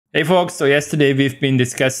Hey folks, so yesterday we've been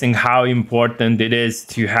discussing how important it is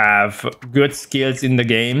to have good skills in the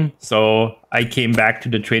game. So I came back to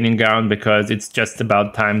the training ground because it's just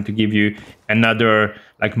about time to give you another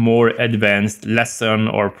more advanced lesson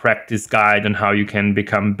or practice guide on how you can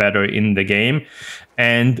become better in the game.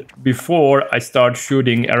 And before I start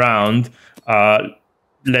shooting around,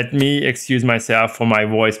 let me excuse myself for my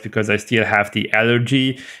voice because I still have the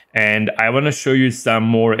allergy, and I want to show you some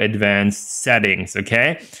more advanced settings,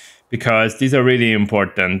 okay? Because these are really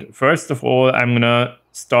important. First of all, I'm gonna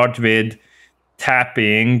start with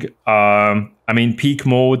tapping, peak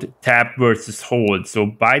mode, tap versus hold. So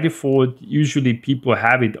by default, usually people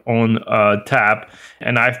have it on tap,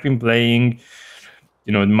 and I've been playing,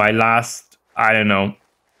 my last,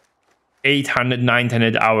 800,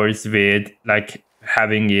 900 hours with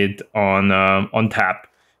having it on tap.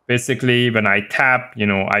 Basically, when I tap,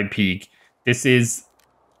 I peak. This is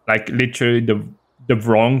literally the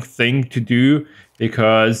wrong thing to do,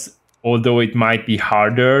 because although it might be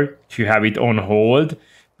harder to have it on hold,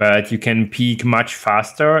 but you can peak much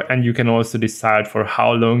faster, and you can also decide for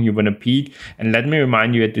how long you want to peak. And let me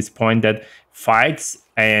remind you at this point that fights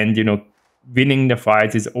and winning the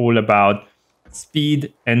fights is all about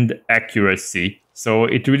speed and accuracy. So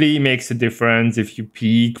it really makes a difference if you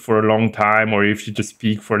peak for a long time or if you just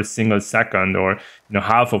peak for a single second or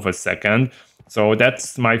half of a second. So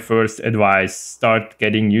that's my first advice. Start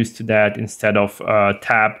getting used to that. Instead of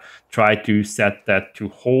tap, try to set that to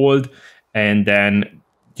hold, and then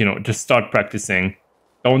just start practicing.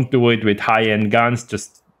 Don't do it with high-end guns.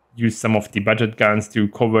 Just use some of the budget guns to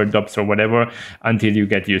cover dubs or whatever until you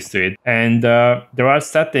get used to it. And there are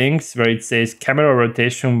settings where it says camera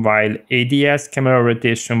rotation while ADS, camera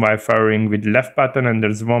rotation while firing with left button, and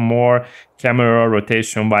there's one more, camera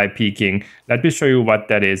rotation while peaking. Let me show you what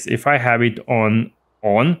that is. If I have it on,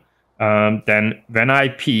 then when I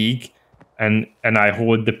peak and I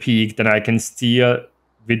hold the peak, then I can still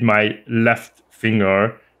with my left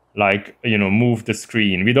finger move the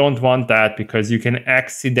screen. We don't want that because you can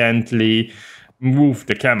accidentally move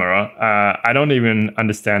the camera. I don't even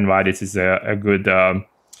understand why this is a good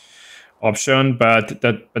option,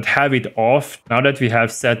 but have it off. Now that we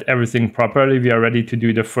have set everything properly, we are ready to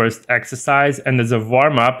do the first exercise. And as a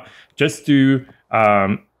warm-up, just to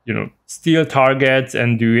steal targets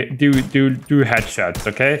and do headshots,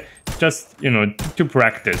 okay? Just to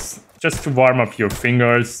practice, just to warm up your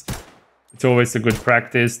fingers. It's always a good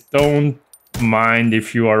practice. Don't mind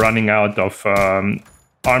if you are running out of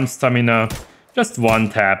arm stamina. Just one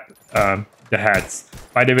tap the heads.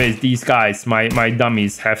 By the way, these guys, my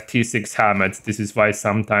dummies, have T6 helmets. This is why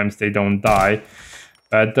sometimes they don't die.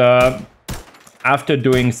 But after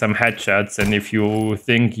doing some headshots, and if you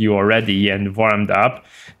think you are ready and warmed up,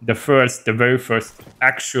 the very first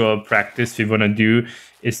actual practice we want to do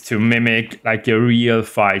is to mimic a real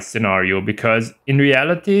fight scenario. Because in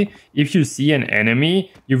reality, if you see an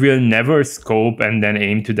enemy, you will never scope and then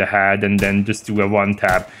aim to the head and then just do a one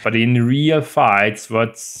tap. But in real fights,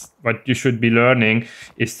 what you should be learning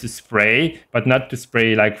is to spray, but not to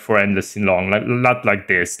spray for endlessly long, not like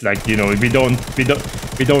this. We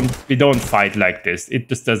don't fight like this. It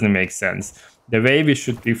just doesn't make sense. The way we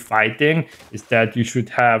should be fighting is that you should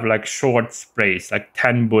have short sprays,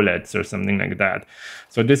 10 bullets or something like that.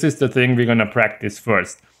 So this is the thing we're gonna practice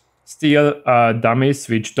first. Steal dummies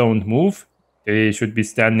which don't move. They should be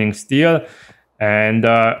standing still. And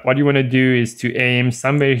what you want to do is to aim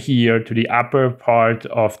somewhere here to the upper part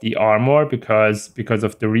of the armor, because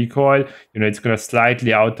of the recoil, it's gonna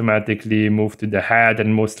slightly automatically move to the head,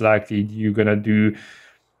 and most likely you're gonna do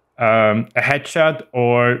a headshot,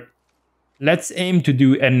 or let's aim to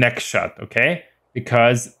do a neck shot, okay?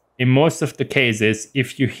 Because in most of the cases,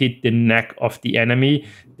 if you hit the neck of the enemy,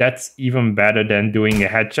 that's even better than doing a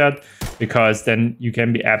headshot, because then you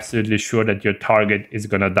can be absolutely sure that your target is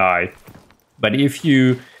gonna die. But if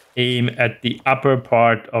you aim at the upper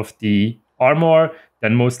part of the armor,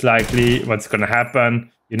 then most likely what's gonna happen,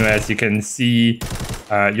 as you can see,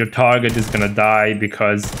 your target is gonna die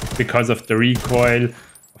because of the recoil,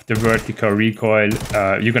 of the vertical recoil,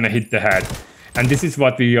 you're gonna hit the head. And this is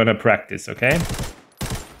what we're gonna practice, okay?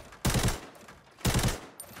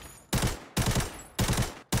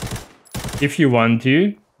 If you want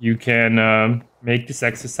to, you can make this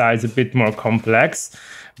exercise a bit more complex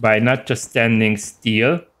by not just standing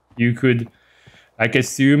still. You could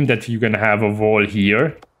assume that you're gonna have a wall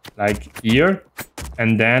here, here,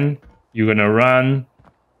 and then you're gonna run,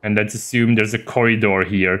 and let's assume there's a corridor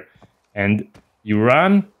here, and you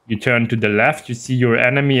run, you turn to the left, you see your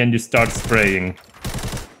enemy, and you start spraying.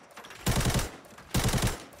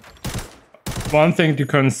 One thing to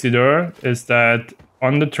consider is that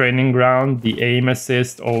on the training ground, the aim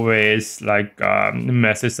assist always like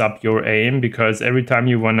messes up your aim, because every time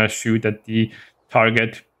you want to shoot at the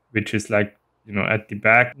target, which is like, you know, at the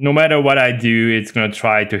back, no matter what I do, it's going to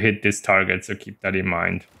try to hit this target. So keep that in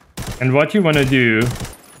mind. And what you want to do,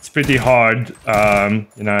 it's pretty hard,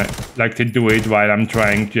 you know, like to do it while I'm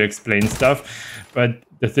trying to explain stuff. But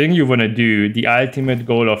the thing you want to do, the ultimate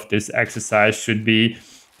goal of this exercise should be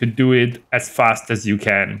to do it as fast as you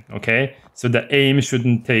can. Okay, so the aim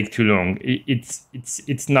shouldn't take too long.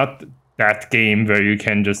 It's not that game where you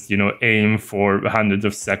can just, you know, aim for hundreds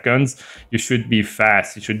of seconds. You should be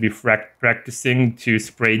fast. You should be practicing to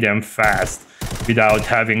spray them fast without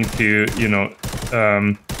having to, you know,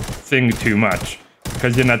 think too much,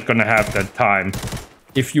 because you're not gonna have that time.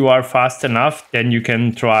 If you are fast enough, then you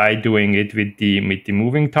can try doing it with the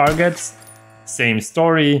moving targets. Same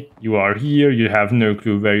story, you are here, you have no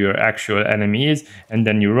clue where your actual enemy is, and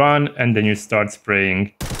then you run, and then you start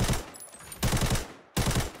spraying.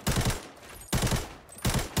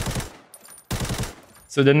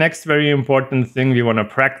 So the next very important thing we want to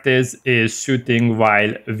practice is shooting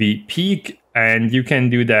while we peek. And you can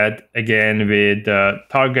do that again with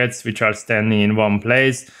targets which are standing in one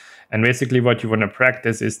place. And basically what you want to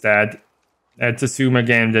practice is that, let's assume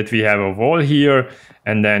again that we have a wall here,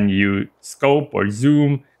 and then you scope or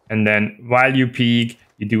zoom, and then while you peek,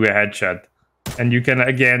 you do a headshot. And you can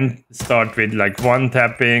again start with like one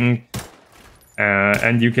tapping,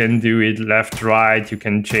 and you can do it left, right. You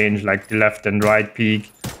can change like the left and right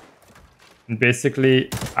peek. And basically,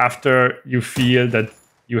 after you feel that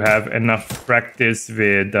you have enough practice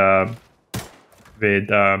with the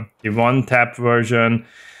one tap version,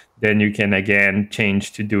 then you can again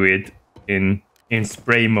change to do it in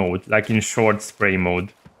spray mode, like in short spray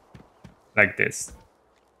mode, like this.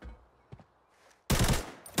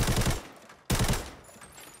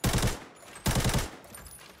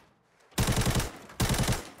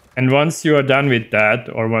 And once you are done with that,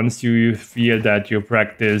 or once you feel that you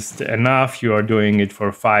practiced enough, you are doing it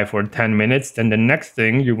for 5 or 10 minutes, then the next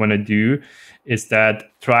thing you want to do is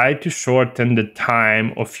that try to shorten the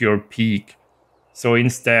time of your peak. So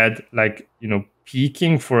instead, like, you know,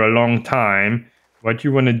 peaking for a long time, what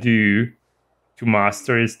you want to do to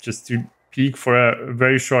master is just to peak for a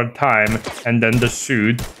very short time and then just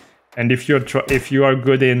shoot. And if you are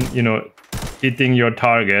good in, you know, hitting your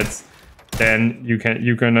targets, then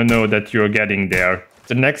you're gonna know that you're getting there.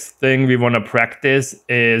 The next thing we want to practice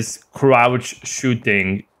is crouch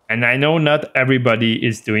shooting. And I know not everybody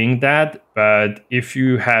is doing that, but if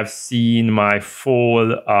you have seen my full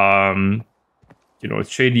you know,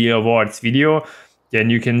 Shady Awards video, then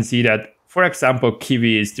you can see that, for example,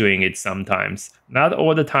 Kiwi is doing it sometimes. Not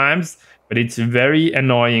all the times, but it's very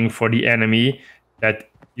annoying for the enemy that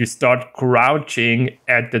you start crouching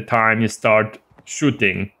at the time you start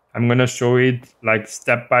shooting. I'm gonna show it like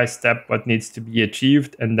step by step what needs to be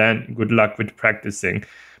achieved, and then good luck with practicing.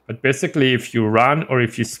 But basically, if you run or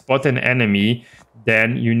if you spot an enemy,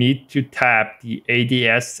 then you need to tap the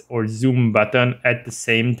ADS or zoom button at the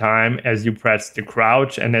same time as you press the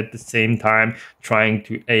crouch, and at the same time trying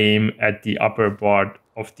to aim at the upper part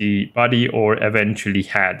of the body or eventually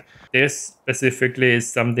head. This specifically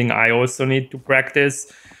is something I also need to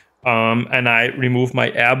practice. And I remove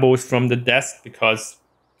my air bows from the desk because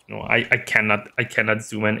I cannot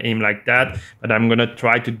zoom and aim like that, but I'm gonna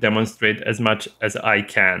try to demonstrate as much as I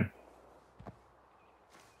can.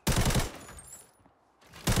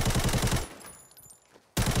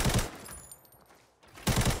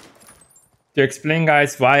 To explain,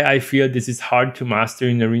 guys, why I feel this is hard to master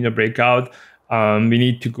in Arena Breakout, we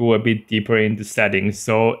need to go a bit deeper into settings.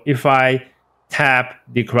 So if I tap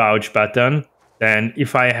the crouch button, then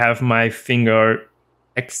if I have my finger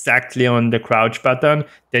exactly on the crouch button,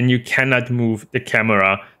 then you cannot move the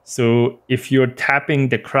camera. So if you're tapping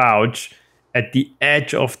the crouch at the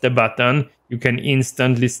edge of the button, you can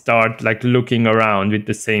instantly start like looking around with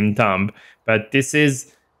the same thumb. But this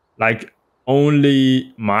is like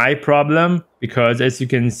only my problem, because as you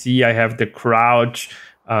can see, I have the crouch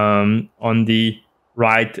on the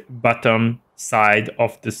right bottom side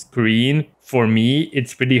of the screen. For me,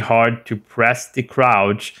 it's pretty hard to press the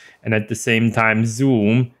crouch and at the same time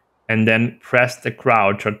zoom and then press the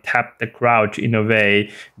crouch or tap the crouch in a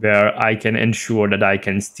way where I can ensure that I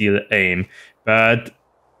can still aim. But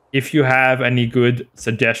if you have any good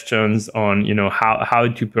suggestions on how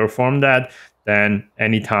to perform that, then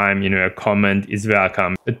anytime a comment is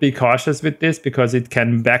welcome. But be cautious with this because it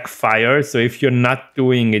can backfire. So if you're not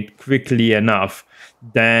doing it quickly enough,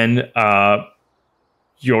 then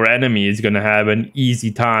your enemy is going to have an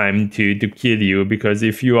easy time to kill you, because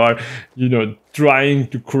if you are, you know, trying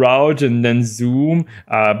to crouch and then zoom,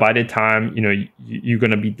 by the time, you know, you're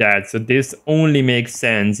going to be dead. So this only makes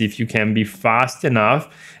sense if you can be fast enough.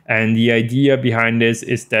 And the idea behind this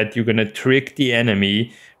is that you're going to trick the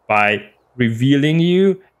enemy by revealing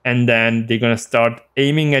you, and then they're going to start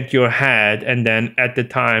aiming at your head, and then at the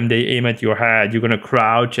time they aim at your head, you're going to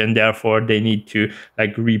crouch, and therefore they need to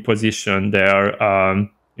like reposition their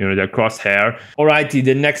you know, their crosshair. Alrighty,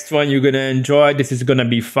 the next one you're going to enjoy. This is going to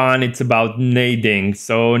be fun. It's about nading.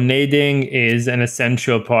 So nading is an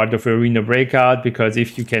essential part of arena breakout, because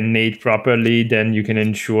if you can nade properly, then you can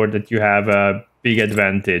ensure that you have a big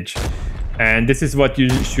advantage. And this is what you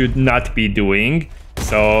should not be doing.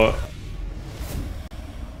 So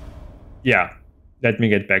yeah, let me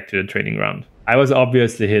get back to the training ground. I was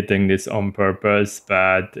obviously hitting this on purpose,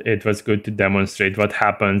 but it was good to demonstrate what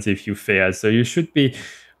happens if you fail. So you should be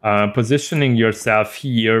positioning yourself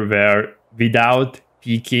here where without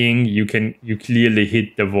peeking, you clearly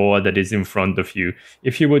hit the wall that is in front of you.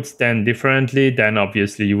 If you would stand differently, then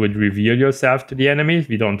obviously you would reveal yourself to the enemy.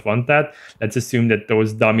 We don't want that. Let's assume that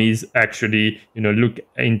those dummies actually, you know, look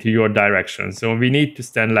into your direction. So we need to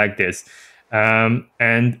stand like this.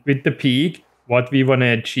 And with the peak, what we want to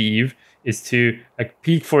achieve is to like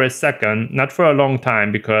peek for a second, not for a long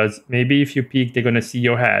time, because maybe if you peek, they're going to see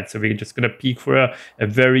your head. So we're just going to peek for a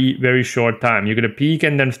very, very short time. You're going to peek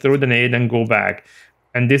and then throw the nade and go back.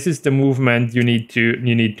 And this is the movement you need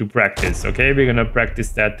to practice. Okay, we're going to practice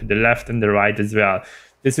that to the left and the right as well.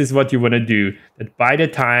 This is what you want to do. That by the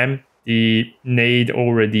time the nade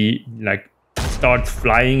already like starts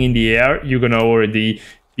flying in the air, you're going to already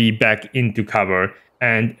be back into cover.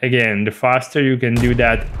 And again, the faster you can do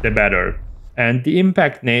that, the better. And the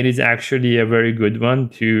impact nade is actually a very good one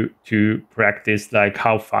to practice like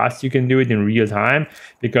how fast you can do it in real time.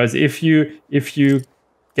 Because if you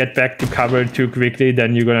get back to cover too quickly,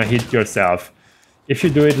 then you're gonna hit yourself. If you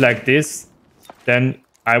do it like this, then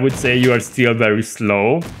I would say you are still very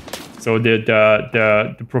slow. So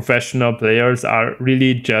the professional players are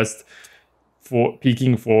really just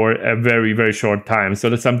peaking for a very, very short time. So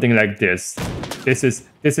that's something like this. This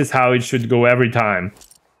is how it should go every time.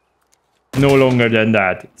 No longer than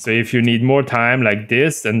that. So if you need more time like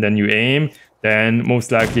this and then you aim, then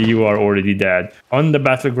most likely you are already dead. On the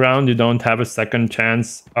battleground, you don't have a second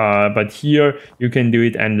chance, but here you can do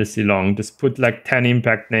it endlessly long. Just put like 10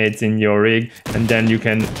 impact nades in your rig, and then you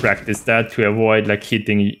can practice that to avoid like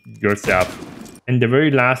hitting yourself. And the very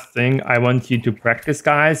last thing I want you to practice,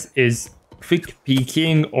 guys, is quick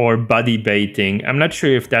peeking or body baiting. I'm not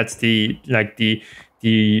sure if that's the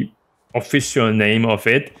official name of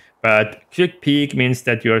it, but quick peek means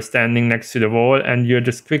that you're standing next to the wall and you're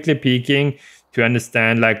just quickly peeking to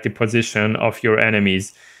understand like the position of your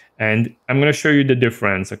enemies. And I'm going to show you the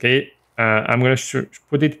difference. Okay, I'm going to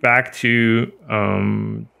put it back to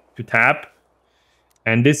tap,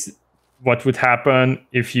 and this what would happen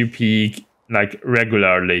if you peek like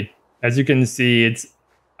regularly. As you can see,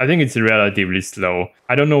 I think it's relatively slow.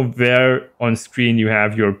 I don't know where on screen you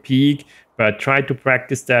have your peak, but try to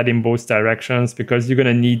practice that in both directions, because you're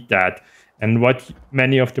gonna need that. And what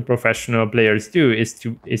many of the professional players do is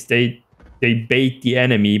they bait the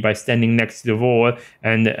enemy by standing next to the wall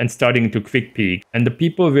and starting to quick peek. And the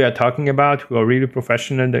people we are talking about who are really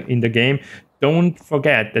professional in the game, don't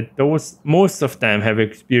forget that most of them have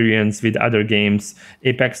experience with other games,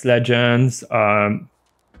 Apex Legends,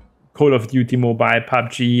 Call of Duty Mobile,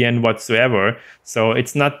 PUBG, and whatsoever. So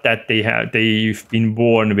it's not that they've been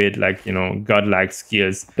born with like, you know, godlike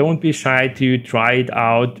skills. Don't be shy to try it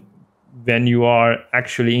out when you are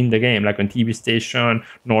actually in the game, like on TV station,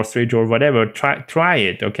 Northridge, or whatever. Try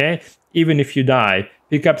it, okay? Even if you die,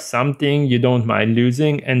 pick up something you don't mind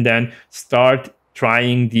losing, and then start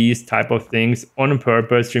trying these type of things on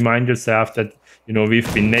purpose. Remind yourself that, you know,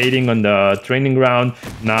 we've been nading on the training ground.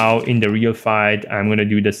 Now in the real fight, I'm going to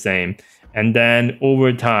do the same. And then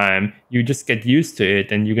over time, you just get used to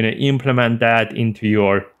it, and you're going to implement that into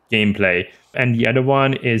your gameplay. And the other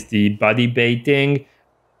one is the body baiting.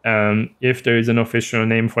 If there is an official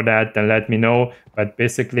name for that, then let me know. But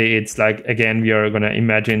basically, it's like, again, we are going to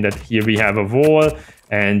imagine that here we have a wall,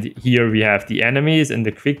 and here we have the enemies. And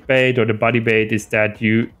the quick bait or the body bait is that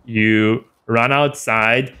you run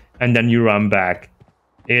outside and then you run back.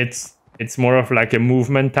 It's more of like a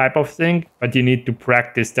movement type of thing, but you need to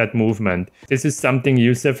practice that movement. This is something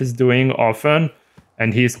Yusuf is doing often,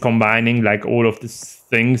 and he's combining like all of these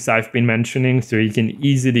things I've been mentioning, so he can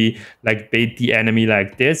easily like bait the enemy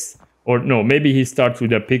like this. Or no, maybe he starts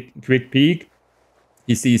with a quick peek,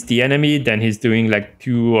 He sees the enemy, then he's doing like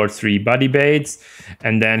 2 or 3 body baits,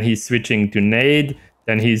 and then he's switching to nade,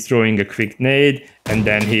 then he's throwing a quick nade, and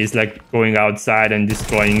then he's like going outside and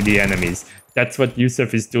destroying the enemies. That's what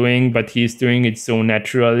Yusuf is doing, but he's doing it so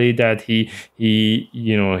naturally that he's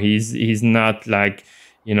not like,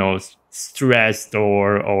 stressed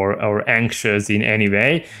or anxious in any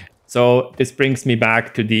way. So this brings me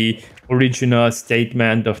back to the original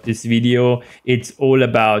statement of this video. It's all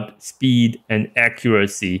about speed and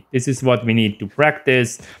accuracy. This is what we need to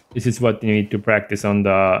practice. This is what we need to practice on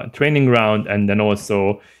the training ground and then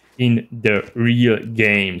also in the real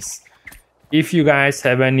games. If you guys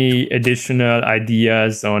have any additional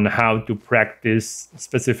ideas on how to practice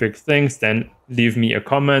specific things, then leave me a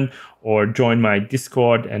comment or join my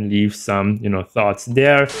Discord and leave some, thoughts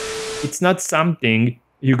there. It's not something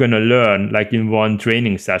you're gonna learn like in one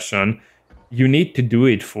training session. You need to do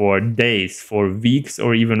it for days, for weeks,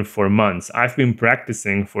 or even for months. I've been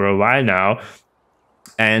practicing for a while now,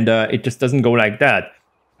 and it just doesn't go like that.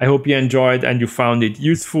 I hope you enjoyed and you found it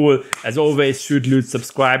useful. As always, shoot, loot,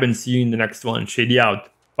 subscribe, and see you in the next one. Shady out.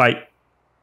 Bye.